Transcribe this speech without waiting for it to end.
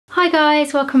Hi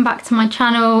guys, welcome back to my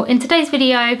channel. In today's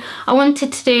video I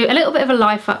wanted to do a little bit of a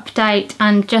life update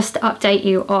and just update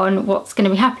you on what's going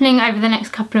to be happening over the next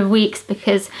couple of weeks,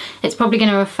 because it's probably going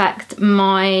to affect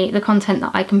the content that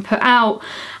I can put out,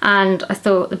 and I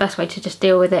thought the best way to just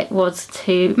deal with it was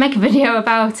to make a video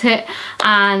about it,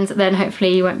 and then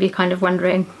hopefully you won't be kind of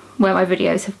wondering where my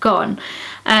videos have gone.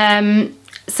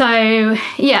 So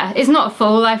yeah, it's not a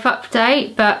full life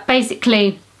update, but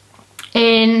basically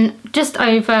in just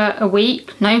over a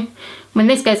week, no, when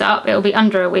this goes up it'll be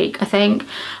under a week I think,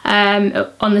 on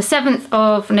the 7th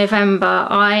of November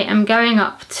I am going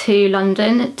up to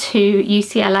London to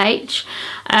UCLH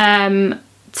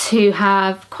to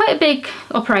have quite a big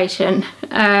operation.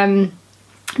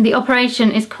 The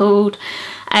operation is called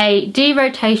a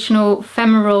derotational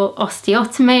femoral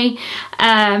osteotomy,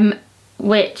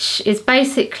 which is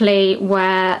basically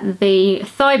where the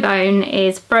thigh bone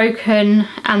is broken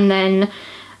and then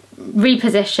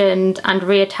repositioned and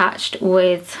reattached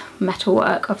with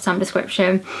metalwork of some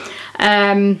description.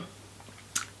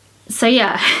 So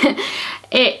yeah,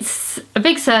 it's a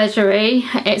big surgery.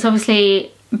 It's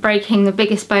obviously breaking the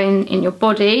biggest bone in your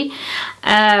body,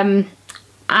 and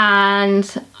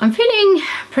I'm feeling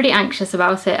pretty anxious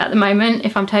about it at the moment,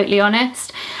 if I'm totally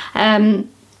honest.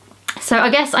 So I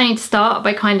guess I need to start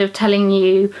by kind of telling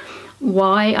you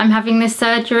why I'm having this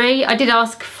surgery. I did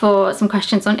ask for some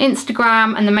questions on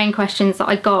Instagram, and the main questions that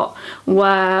I got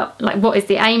were like, what is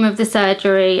the aim of the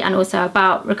surgery, and also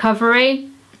about recovery.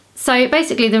 So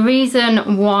basically the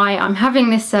reason why I'm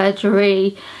having this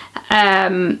surgery,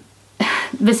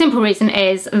 the simple reason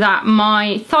is that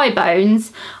my thigh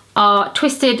bones are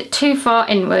twisted too far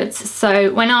inwards.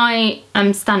 So when I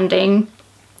am standing,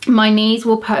 my knees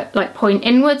will point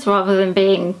inwards rather than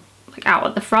being like out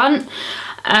at the front,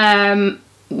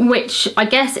 which I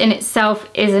guess in itself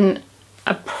isn't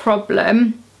a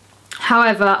problem.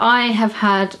 However, I have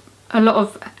had a lot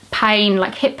of pain,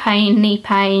 like hip pain, knee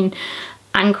pain,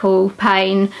 ankle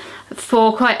pain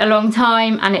for quite a long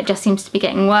time, and it just seems to be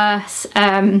getting worse.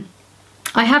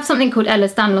 I have something called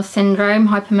Ehlers-Danlos syndrome,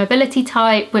 hypermobility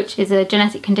type, which is a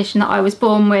genetic condition that I was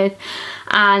born with,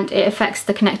 and it affects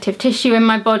the connective tissue in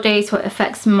my body, so it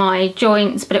affects my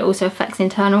joints, but it also affects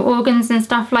internal organs and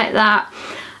stuff like that.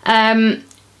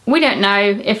 We don't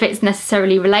know if it's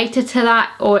necessarily related to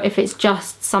that or if it's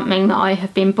just something that I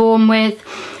have been born with.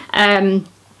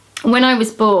 When I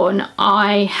was born,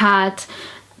 I had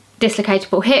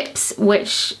dislocatable hips,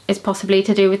 which is possibly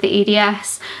to do with the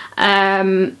EDS.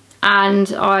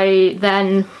 And I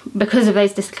then, because of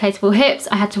those dislocatable hips,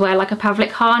 I had to wear like a Pavlik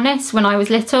harness when I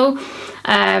was little,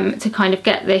 to kind of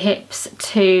get the hips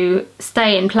to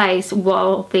stay in place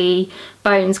while the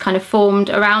bones kind of formed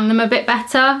around them a bit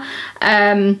better.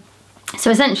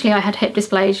 So essentially I had hip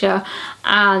dysplasia,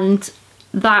 and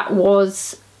that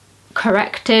was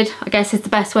corrected, I guess is the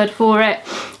best word for it,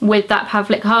 with that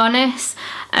Pavlik harness.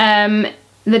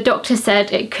 The doctor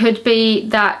said it could be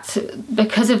that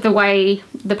because of the way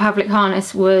the Pavlik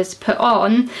harness was put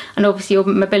on, and obviously your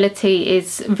mobility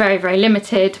is very, very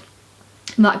limited,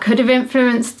 that could have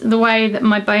influenced the way that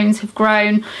my bones have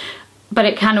grown, but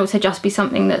it can also just be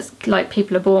something that's like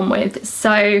people are born with.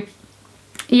 So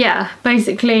yeah,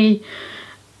 basically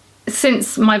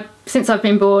since I've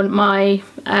been born, my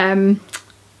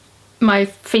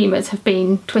femurs have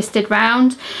been twisted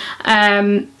round.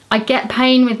 I get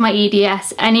pain with my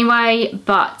EDS anyway,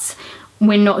 but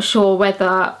we're not sure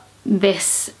whether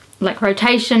this like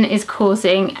rotation is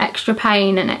causing extra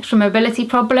pain and extra mobility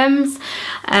problems.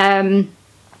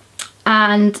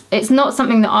 And it's not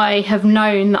something that I have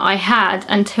known that I had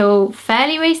until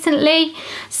fairly recently.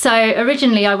 So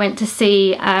originally I went to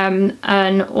see an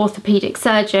orthopedic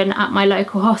surgeon at my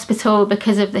local hospital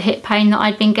because of the hip pain that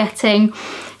I'd been getting.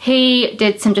 He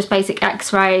did some just basic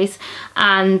x-rays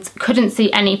and couldn't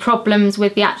see any problems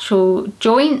with the actual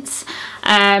joints.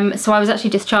 So I was actually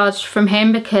discharged from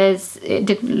him because it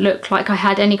didn't look like I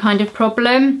had any kind of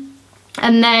problem.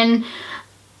 And then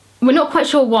we're not quite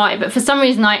sure why, but for some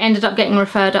reason I ended up getting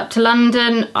referred up to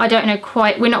London. I don't know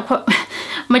quite,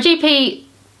 my GP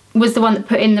was the one that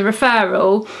put in the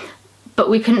referral, but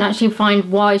we couldn't actually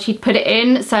find why she'd put it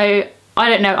in. So I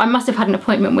don't know, I must have had an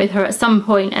appointment with her at some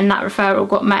point and that referral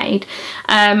got made.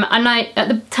 And at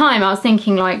the time I was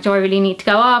thinking like, do I really need to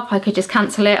go up? I could just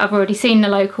cancel it. I've already seen the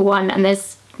local one and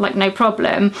there's like no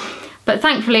problem. But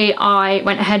thankfully I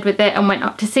went ahead with it and went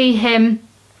up to see him.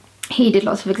 He did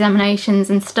lots of examinations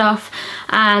and stuff,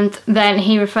 and then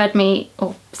he referred me,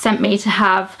 or sent me to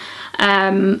have,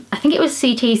 I think it was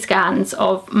CT scans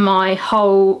of my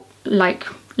whole like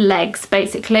legs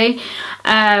basically.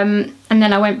 And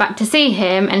then I went back to see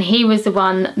him, and he was the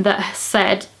one that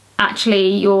said actually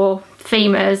your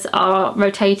femurs are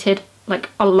rotated like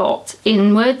a lot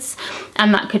inwards,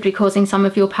 and that could be causing some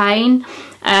of your pain.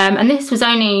 And this was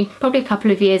only probably a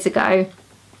couple of years ago.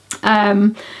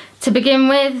 To begin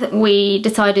with, we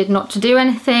decided not to do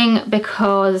anything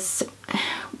because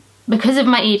of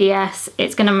my EDS,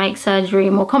 it's going to make surgery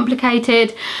more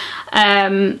complicated.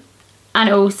 And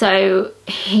also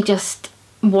he just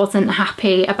wasn't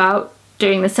happy about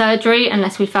doing the surgery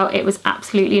unless we felt it was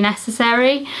absolutely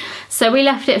necessary. So we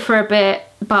left it for a bit,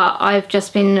 but I've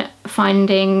just been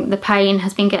finding the pain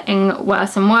has been getting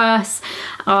worse and worse,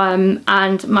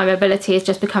 and my mobility is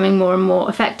just becoming more and more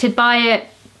affected by it.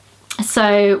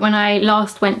 So when I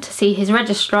last went to see his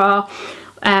registrar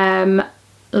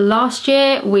last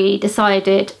year, we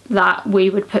decided that we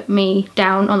would put me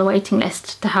down on the waiting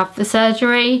list to have the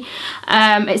surgery.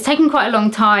 It's taken quite a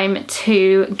long time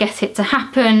to get it to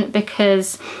happen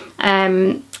because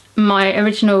my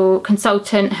original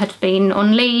consultant had been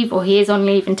on leave, or he is on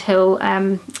leave until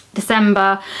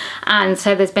December, and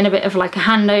so there's been a bit of like a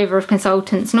handover of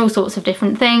consultants and all sorts of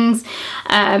different things.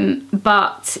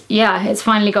 But yeah, it's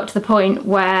finally got to the point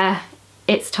where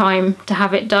it's time to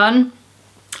have it done.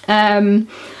 And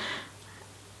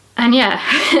yeah,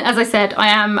 as I said, I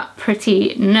am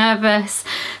pretty nervous.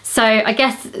 So I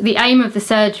guess the aim of the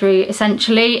surgery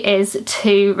essentially is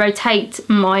to rotate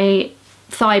my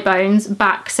thigh bones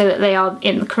back so that they are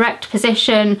in the correct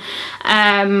position,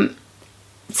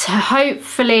 to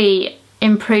hopefully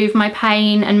improve my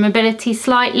pain and mobility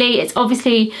slightly. It's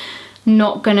obviously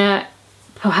not gonna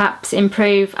perhaps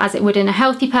improve as it would in a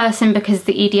healthy person because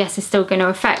the EDS is still going to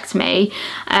affect me,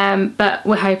 but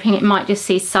we're hoping it might just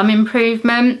see some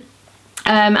improvement.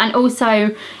 And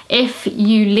also, if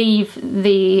you leave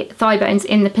the thigh bones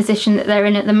in the position that they're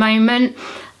in at the moment,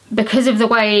 because of the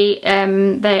way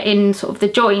they're in sort of the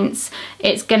joints,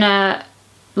 it's gonna,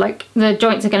 like, the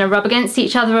joints are going to rub against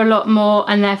each other a lot more,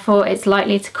 and therefore it's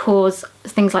likely to cause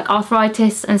things like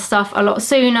arthritis and stuff a lot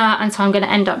sooner, and so I'm going to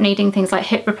end up needing things like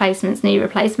hip replacements, knee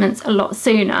replacements a lot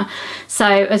sooner. So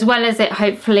as well as it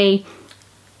hopefully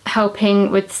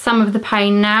helping with some of the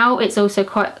pain now, it's also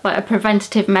quite like a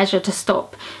preventative measure to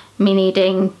stop me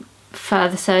needing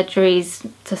further surgeries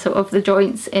to sort of the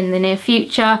joints in the near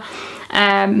future.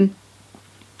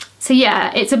 So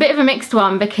yeah, it's a bit of a mixed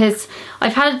one because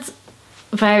I've had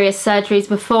various surgeries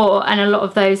before, and a lot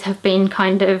of those have been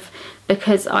kind of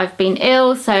because I've been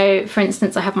ill. So for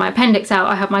instance, I have my appendix out,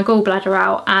 I have my gallbladder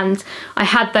out, and I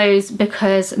had those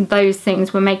because those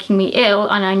things were making me ill,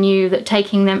 and I knew that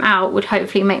taking them out would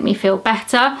hopefully make me feel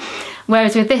better.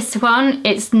 Whereas with this one,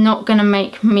 it's not going to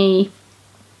make me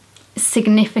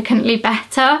significantly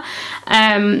better.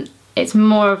 It's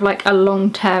more of like a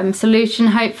long-term solution,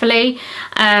 hopefully,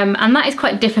 and that is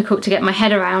quite difficult to get my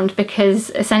head around because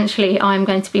essentially I'm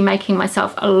going to be making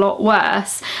myself a lot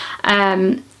worse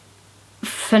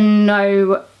for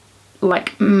no,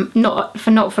 like, not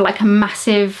for like a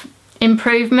massive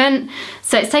improvement.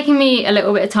 So it's taking me a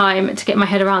little bit of time to get my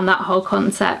head around that whole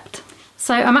concept.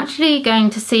 So I'm actually going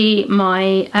to see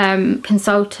my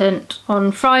consultant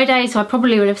on Friday, so I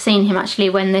probably will have seen him actually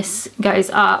when this goes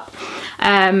up,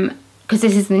 because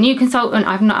this is the new consultant.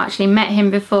 I've not actually met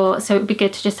him before, so it would be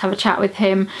good to just have a chat with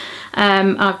him.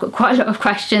 I've got quite a lot of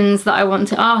questions that I want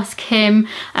to ask him.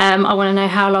 I want to know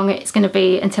how long it's going to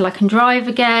be until I can drive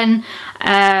again,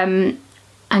 and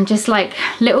just like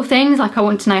little things, like I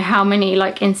want to know how many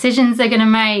like incisions they're going to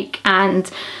make, and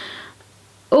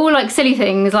all like silly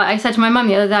things. Like I said to my mum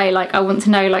the other day, like I want to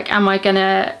know, like, am I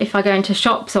gonna, if I go into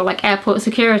shops or like airport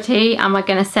security, am I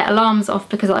gonna set alarms off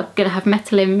because I'm gonna have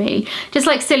metal in me? Just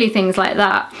like silly things like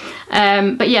that.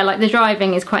 But yeah, like the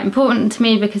driving is quite important to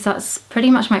me because that's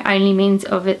pretty much my only means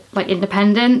of it, like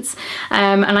independence.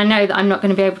 And I know that I'm not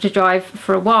gonna be able to drive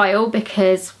for a while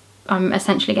because I'm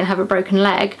essentially gonna have a broken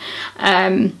leg.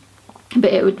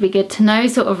 But it would be good to know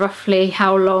sort of roughly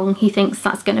how long he thinks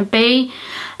that's going to be.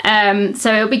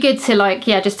 So it'll be good to, like,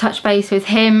 yeah, just touch base with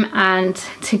him and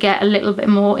to get a little bit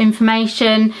more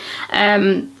information.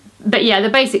 But yeah, the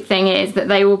basic thing is that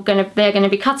they're going to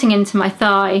be cutting into my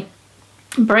thigh,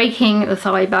 breaking the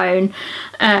thigh bone,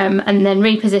 and then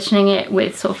repositioning it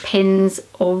with sort of pins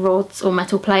or rods or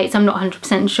metal plates. I'm not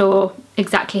 100% sure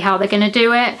exactly how they're going to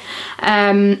do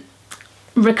it.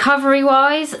 Recovery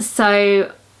wise,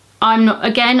 so I'm not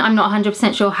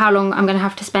 100% sure how long I'm going to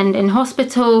have to spend in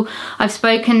hospital. I've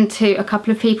spoken to a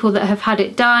couple of people that have had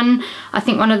it done. I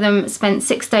think one of them spent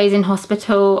 6 days in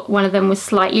hospital, one of them was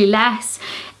slightly less.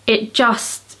 It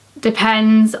just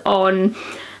depends on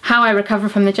how I recover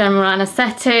from the general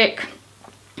anaesthetic,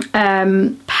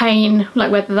 pain,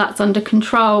 like whether that's under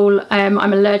control.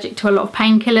 I'm allergic to a lot of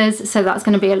painkillers, so that's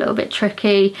going to be a little bit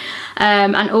tricky,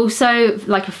 and also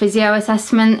like a physio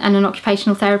assessment and an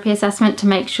occupational therapy assessment to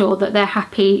make sure that they're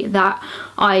happy that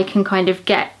I can kind of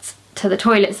get to the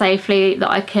toilet safely, that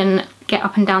I can get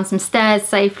up and down some stairs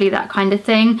safely, that kind of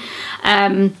thing.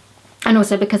 And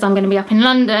also because I'm going to be up in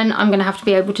London, I'm going to have to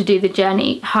be able to do the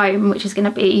journey home, which is going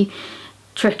to be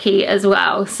tricky as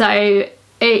well. So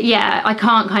yeah, I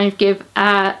can't kind of give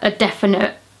a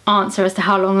definite answer as to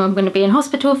how long I'm going to be in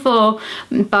hospital for,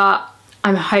 but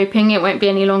I'm hoping it won't be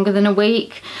any longer than a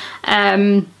week.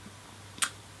 So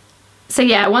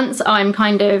yeah, once I'm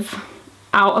kind of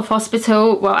out of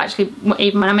hospital, well actually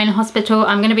even when I'm in hospital,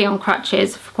 I'm going to be on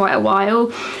crutches for quite a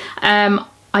while.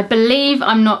 I believe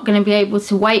I'm not going to be able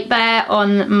to weight bear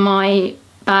on my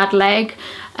bad leg,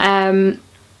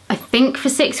 I think for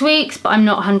 6 weeks, but I'm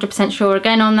not 100% sure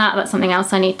again on that. That's something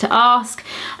else I need to ask.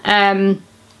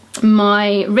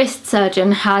 My wrist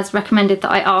surgeon has recommended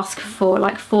that I ask for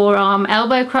like forearm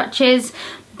elbow crutches,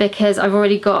 because I've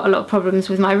already got a lot of problems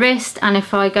with my wrist, and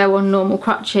if I go on normal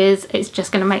crutches it's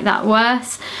just going to make that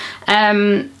worse.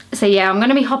 So yeah, I'm going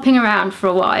to be hopping around for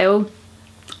a while,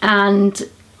 and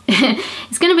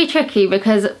it's going to be tricky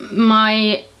because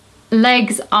my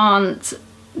legs aren't,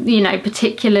 you know,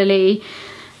 particularly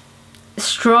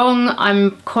strong.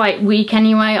 I'm quite weak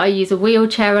anyway. I use a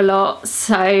wheelchair a lot,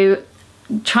 so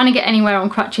trying to get anywhere on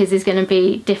crutches is going to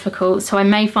be difficult. So I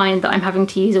may find that I'm having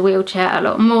to use a wheelchair a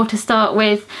lot more to start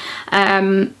with.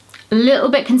 A little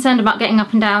bit concerned about getting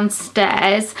up and down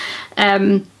stairs.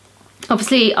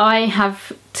 Obviously I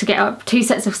have to get up 2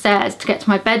 sets of stairs to get to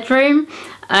my bedroom,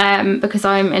 because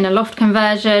I'm in a loft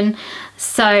conversion,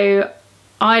 so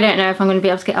I don't know if I'm going to be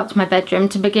able to get up to my bedroom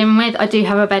to begin with. I do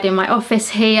have a bed in my office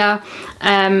here,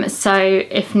 so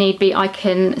if need be I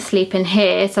can sleep in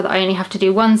here, so that I only have to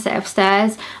do 1 set of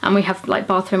stairs, and we have like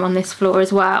bathroom on this floor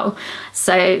as well,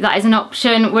 so that is an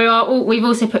option. We've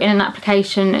also put in an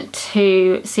application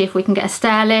to see if we can get a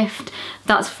stair lift.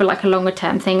 That's for like a longer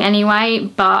term thing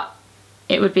anyway, but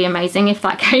it would be amazing if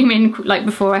that came in like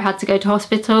before I had to go to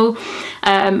hospital,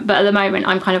 but at the moment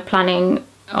I'm kind of planning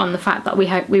on the fact that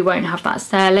we won't have that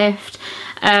stair lift.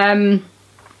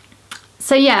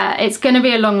 So yeah, it's going to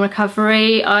be a long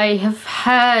recovery. I have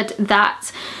heard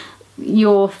that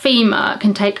your femur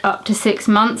can take up to 6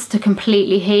 months to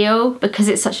completely heal because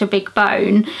it's such a big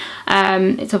bone.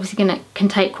 It's obviously can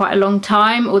take quite a long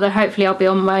time, although hopefully I'll be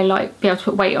on my be able to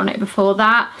put weight on it before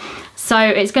that. So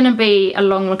it's going to be a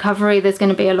long recovery. There's going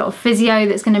to be a lot of physio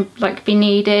that's going to be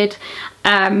needed,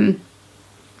 and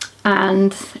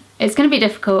it's going to be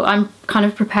difficult. I'm kind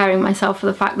of preparing myself for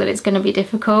the fact that it's going to be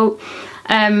difficult.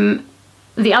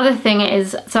 The other thing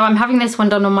is, so I'm having this one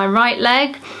done on my right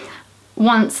leg.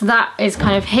 Once that is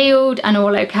kind of healed and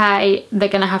all okay, they're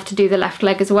going to have to do the left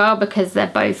leg as well, because they're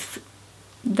both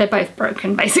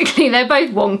broken basically. They're both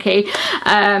wonky,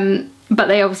 but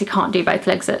they obviously can't do both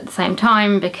legs at the same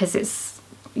time because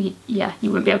yeah, you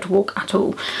wouldn't be able to walk at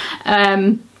all.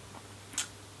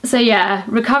 So yeah,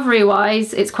 recovery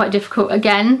wise it's quite difficult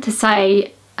again to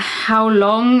say how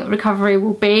long recovery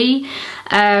will be.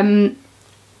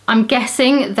 I'm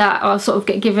guessing that I'll sort of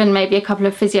get given maybe a couple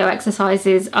of physio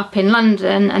exercises up in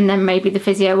London, and then maybe the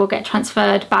physio will get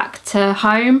transferred back to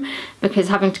home, because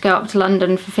having to go up to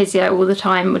London for physio all the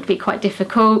time would be quite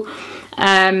difficult.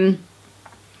 And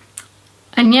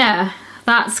yeah,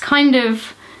 that's kind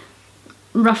of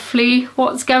roughly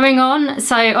what's going on.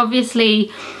 So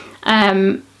obviously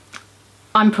I'm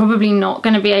probably not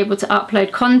going to be able to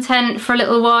upload content for a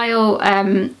little while.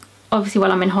 Obviously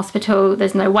while I'm in hospital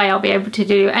there's no way I'll be able to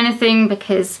do anything,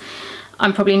 because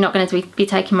I'm probably not going to be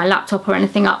taking my laptop or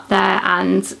anything up there,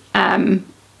 and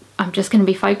I'm just going to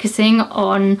be focusing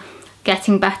on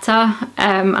getting better,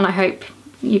 and I hope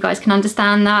you guys can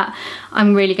understand that.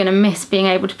 I'm really going to miss being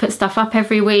able to put stuff up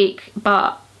every week,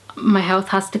 but my health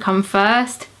has to come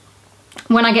first.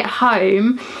 When I get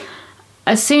home,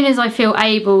 as soon as I feel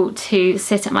able to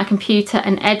sit at my computer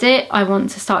and edit, I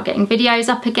want to start getting videos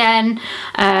up again.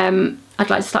 I'd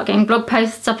like to start getting blog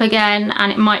posts up again,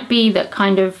 and it might be that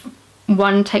kind of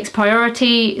one takes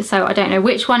priority, so I don't know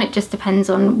which one. It just depends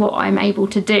on what I'm able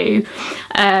to do.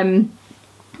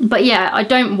 But yeah, I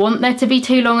don't want there to be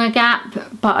too long a gap,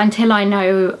 but until I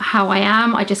know how I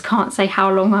am, I just can't say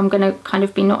how long I'm going to kind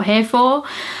of be not here for.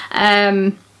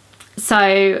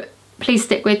 So please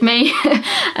stick with me.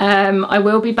 I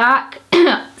will be back.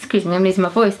 Excuse me, I'm losing my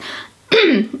voice.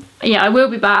 Yeah, I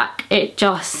will be back. It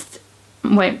just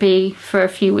won't be for a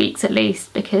few weeks at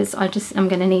least, because I'm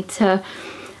going to need to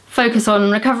focus on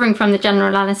recovering from the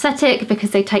general anaesthetic, because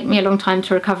they take me a long time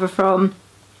to recover from.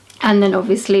 And then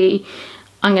obviously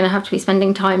I'm going to have to be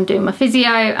spending time doing my physio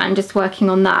and just working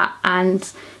on that,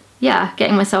 and yeah,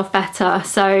 getting myself better.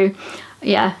 So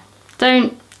yeah,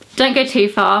 don't go too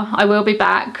far. I will be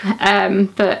back,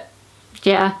 but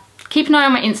yeah, keep an eye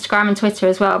on my Instagram and Twitter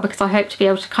as well, because I hope to be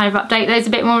able to kind of update those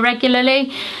a bit more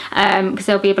regularly, because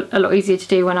they'll be a lot easier to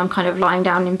do when I'm kind of lying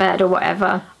down in bed or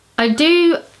whatever. I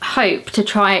do hope to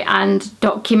try and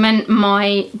document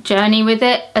my journey with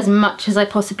it as much as I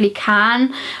possibly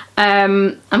can.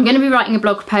 I'm going to be writing a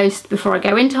blog post before I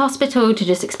go into hospital to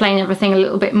just explain everything a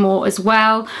little bit more as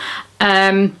well.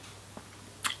 And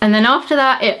then after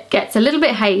that it gets a little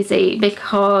bit hazy,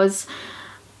 because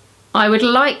I would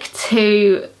like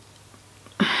to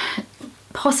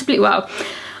possibly, well,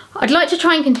 I'd like to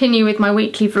try and continue with my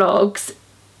weekly vlogs.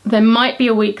 There might be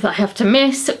a week that I have to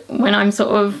miss when I'm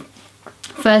sort of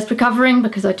first recovering,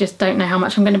 because I just don't know how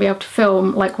much I'm going to be able to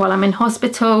film like while I'm in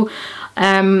hospital.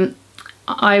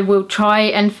 I will try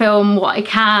and film what I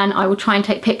can. I will try and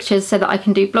take pictures so that I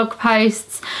can do blog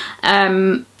posts,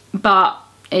 but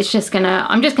it's just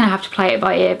I'm just gonna have to play it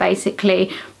by ear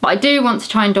basically. But I do want to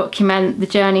try and document the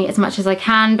journey as much as I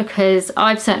can, because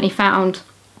I've certainly found,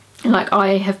 like,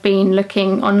 I have been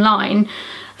looking online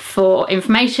for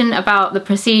information about the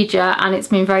procedure and it's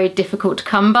been very difficult to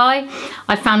come by.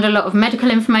 I found a lot of medical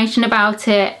information about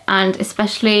it, and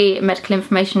especially medical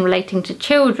information relating to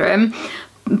children,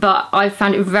 but I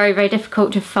found it very, very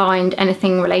difficult to find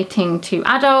anything relating to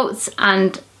adults,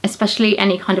 and especially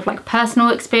any kind of like personal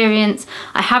experience.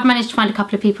 I have managed to find a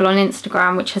couple of people on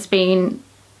Instagram, which has been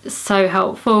so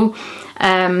helpful.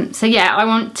 So yeah, I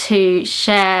want to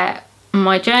share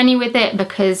my journey with it,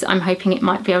 because I'm hoping it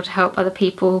might be able to help other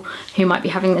people who might be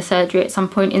having the surgery at some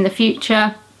point in the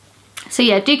future. So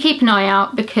yeah, do keep an eye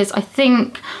out, because I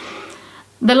think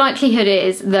the likelihood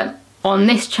is that on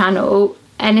this channel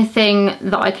anything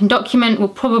that I can document will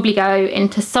probably go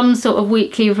into some sort of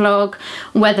weekly vlog,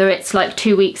 whether it's like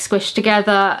 2 weeks squished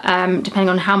together, depending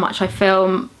on how much I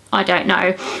film, I don't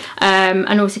know.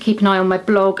 And also keep an eye on my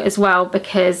blog as well,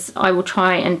 because I will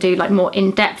try and do like more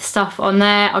in-depth stuff on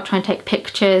there. I'll try and take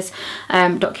pictures,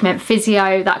 document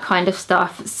physio, that kind of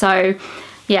stuff. So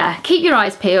yeah, keep your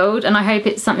eyes peeled, and I hope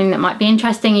it's something that might be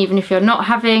interesting. Even if you're not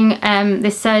having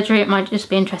this surgery, it might just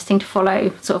be interesting to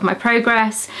follow sort of my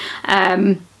progress.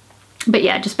 But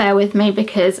yeah, just bear with me,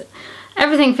 because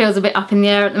everything feels a bit up in the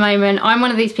air at the moment. I'm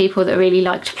one of these people that really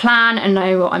like to plan and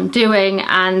know what I'm doing,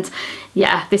 and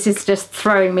yeah, this is just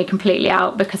throwing me completely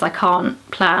out, because I can't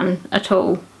plan at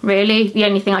all, really. The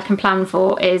only thing I can plan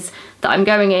for is that I'm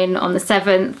going in on the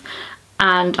 7th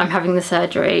and I'm having the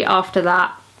surgery. After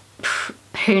that,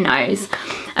 who knows.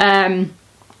 I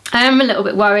am a little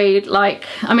bit worried. Like,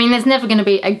 I mean, there's never going to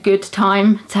be a good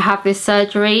time to have this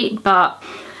surgery, but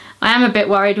I am a bit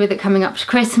worried with it coming up to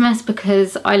Christmas,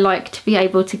 because I like to be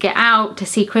able to get out, to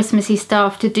see Christmassy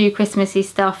stuff, to do Christmassy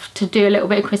stuff, to do a little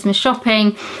bit of Christmas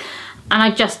shopping, and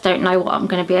I just don't know what I'm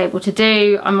going to be able to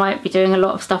do. I might be doing a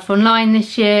lot of stuff online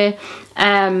this year,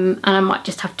 and I might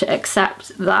just have to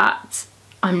accept that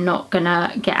I'm not going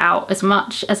to get out as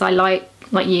much as I like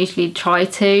usually try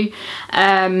to.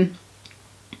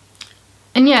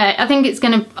 And yeah, I think it's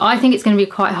gonna be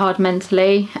quite hard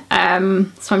mentally,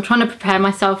 so I'm trying to prepare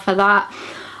myself for that.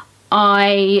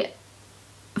 I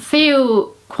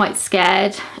feel quite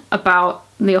scared about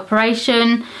the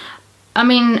operation. I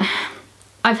mean,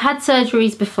 I've had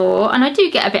surgeries before and I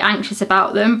do get a bit anxious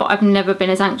about them, but I've never been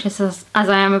as anxious as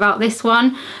I am about this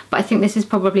one. But I think this is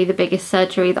probably the biggest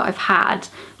surgery that I've had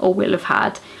or will have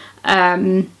had.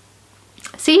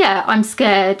 So yeah, I'm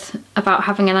scared about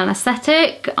having an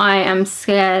anaesthetic. I am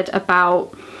scared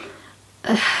about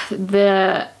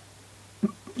the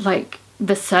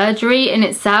surgery in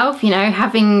itself, you know,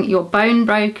 having your bone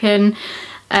broken.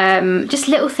 Just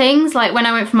little things, like when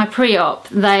I went for my pre-op,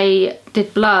 they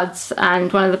did bloods,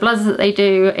 and one of the bloods that they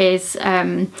do is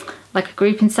like a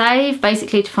group and save,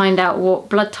 basically to find out what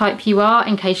blood type you are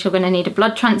in case you're going to need a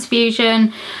blood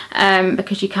transfusion,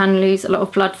 because you can lose a lot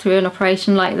of blood through an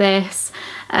operation like this.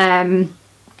 I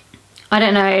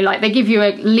don't know, like they give you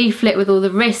a leaflet with all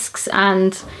the risks,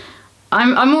 and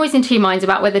I'm always in two minds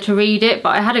about whether to read it, but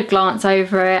I had a glance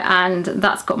over it and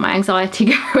that's got my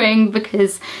anxiety going,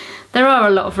 because there are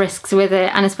a lot of risks with it,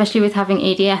 and especially with having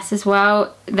EDS as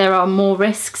well, there are more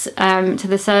risks to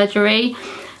the surgery.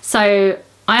 So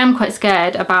I am quite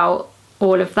scared about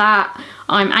all of that.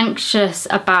 I'm anxious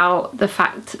about the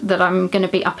fact that I'm going to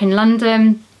be up in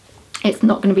London. It's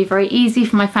not going to be very easy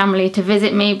for my family to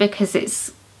visit me, because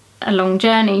it's a long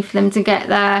journey for them to get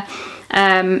there.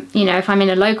 You know, if I'm in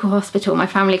a local hospital, my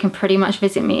family can pretty much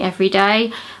visit me every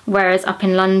day, whereas up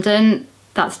in London,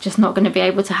 that's just not going to be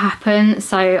able to happen.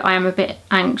 So I am a bit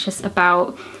anxious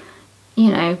about, you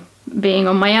know, being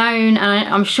on my own, and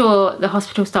I'm sure the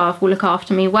hospital staff will look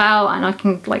after me well, and I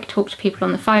can like talk to people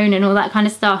on the phone and all that kind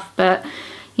of stuff. But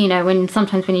you know,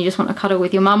 sometimes when you just want to cuddle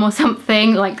with your mum or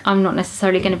something, like I'm not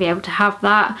necessarily going to be able to have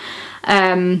that.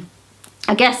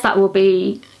 I guess that will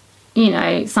be, you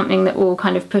know, something that will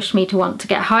kind of push me to want to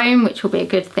get home, which will be a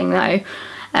good thing though.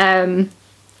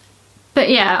 But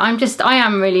yeah, I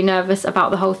am really nervous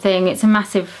about the whole thing. It's a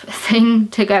massive thing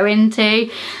to go into,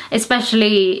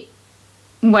 especially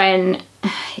when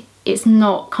it's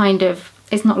not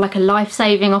like a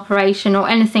life-saving operation or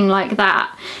anything like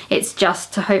that. It's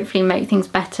just to hopefully make things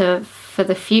better for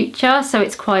the future. So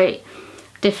it's quite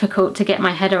difficult to get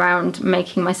my head around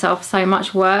making myself so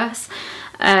much worse.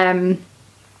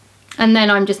 And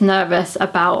then I'm just nervous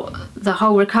about the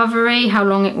whole recovery, how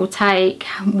long it will take,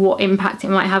 what impact it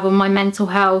might have on my mental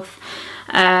health.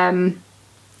 And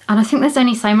I think there's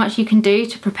only so much you can do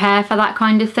to prepare for that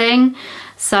kind of thing.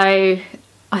 So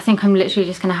I think I'm literally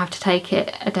just going to have to take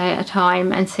it a day at a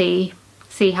time and see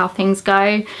how things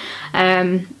go.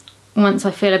 Once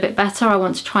I feel a bit better, I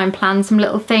want to try and plan some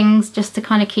little things just to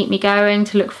kind of keep me going,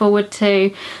 to look forward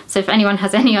to. So if anyone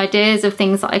has any ideas of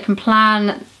things that I can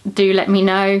plan, do let me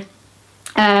know.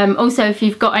 Also, if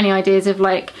you've got any ideas of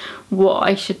like what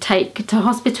I should take to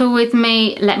hospital with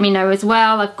me, let me know as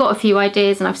well. I've got a few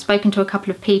ideas and I've spoken to a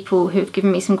couple of people who've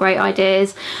given me some great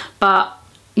ideas, but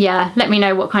yeah, let me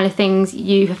know what kind of things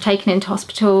you have taken into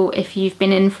hospital if you've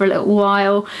been in for a little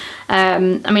while. I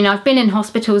mean, I've been in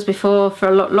hospitals before for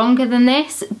a lot longer than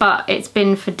this, but it's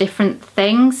been for different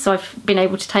things. So I've been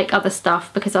able to take other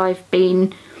stuff because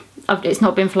it's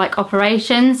not been for like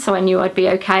operations, so I knew I'd be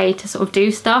okay to sort of do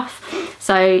stuff.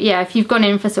 So yeah, if you've gone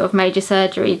in for sort of major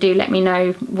surgery, do let me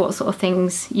know what sort of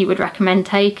things you would recommend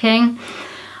taking.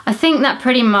 I think that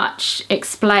pretty much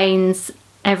explains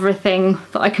everything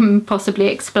that I can possibly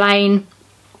explain,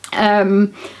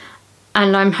 and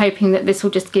I'm hoping that this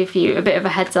will just give you a bit of a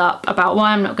heads up about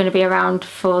why I'm not going to be around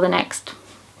for the next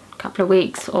couple of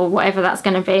weeks or whatever that's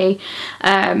going to be.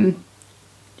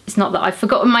 It's not that I've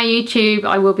forgotten my YouTube.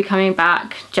 I will be coming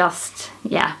back, just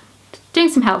yeah, doing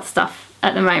some health stuff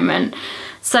at the moment.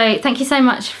 So thank you so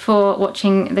much for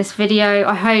watching this video.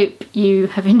 I hope you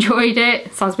have enjoyed it.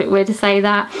 It sounds a bit weird to say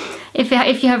that. If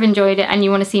you have enjoyed it and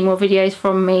you want to see more videos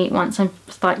from me once I'm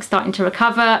like starting to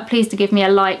recover, please do give me a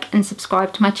like and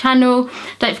subscribe to my channel.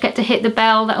 Don't forget to hit the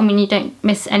bell. That will mean you don't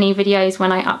miss any videos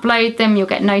when I upload them. You'll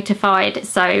get notified.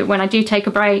 So when I do take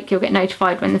a break, you'll get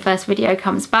notified when the first video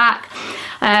comes back.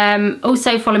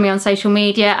 Also follow me on social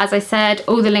media. As I said,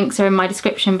 all the links are in my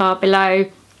description bar below.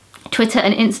 Twitter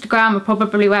and Instagram are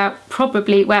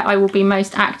probably where I will be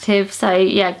most active, so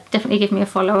yeah, definitely give me a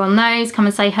follow on those. Come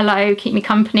and say hello, keep me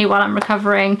company while I'm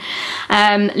recovering.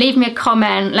 Leave me a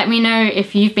comment, let me know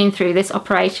if you've been through this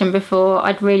operation before.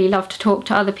 I'd really love to talk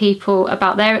to other people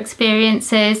about their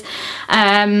experiences.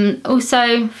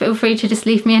 Also feel free to just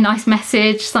leave me a nice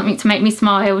message, something to make me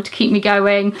smile, to keep me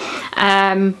going,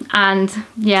 and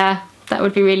yeah, that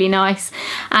would be really nice.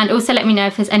 And also let me know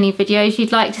if there's any videos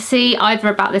you'd like to see, either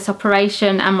about this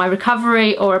operation and my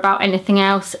recovery or about anything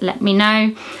else. Let me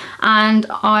know, and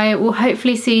I will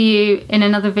hopefully see you in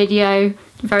another video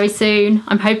very soon.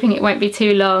 I'm hoping it won't be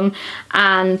too long,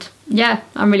 and yeah,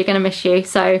 I'm really going to miss you,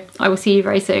 so I will see you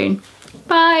very soon.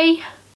 Bye.